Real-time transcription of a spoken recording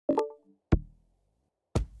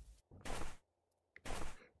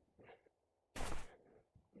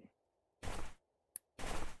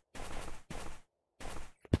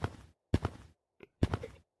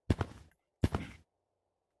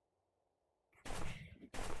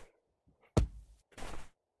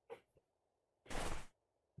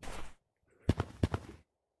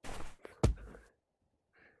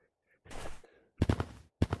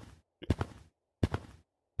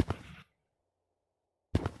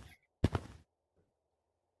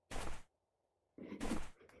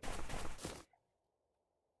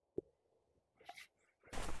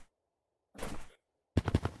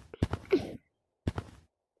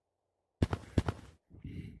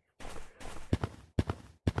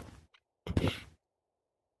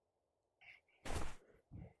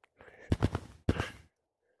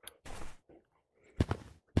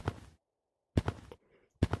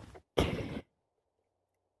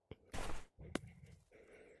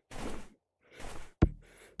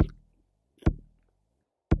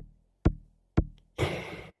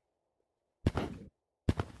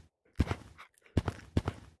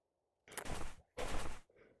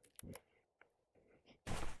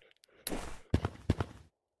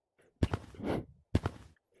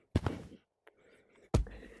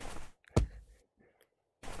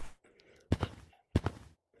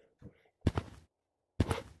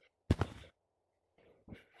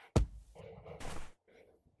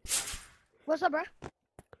What's up, bro?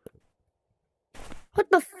 What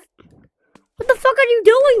the fuck are you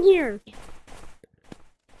doing here?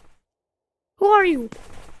 Who are you?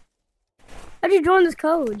 How'd you join this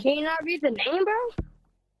code? Can you not read the name, bro?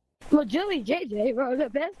 Legitly JJ, bro. The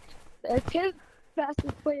 10th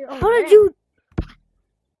fastest player on How did ground. you?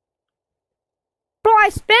 Bro, I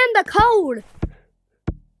spammed the code.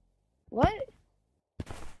 What?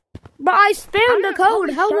 Bro, I spammed the code.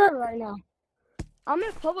 How the? Right now. I'm in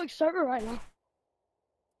a public server right now.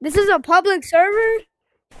 This is a public server?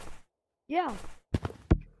 Yeah.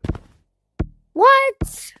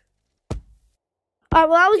 What? Alright,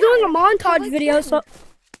 well, I was doing a montage video, so...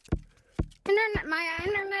 My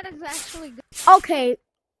internet is actually good. Okay,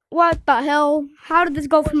 what the hell? How did this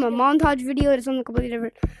go from a montage video to something completely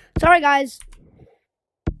different? Sorry, guys.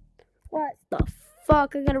 What the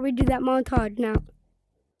fuck? I gotta redo that montage now.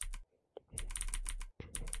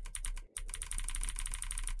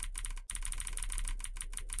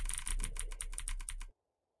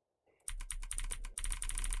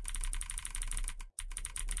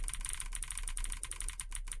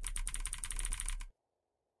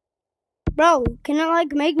 Bro, can it,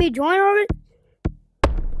 like, make me join already?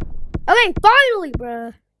 Okay, finally,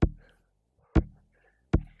 bruh.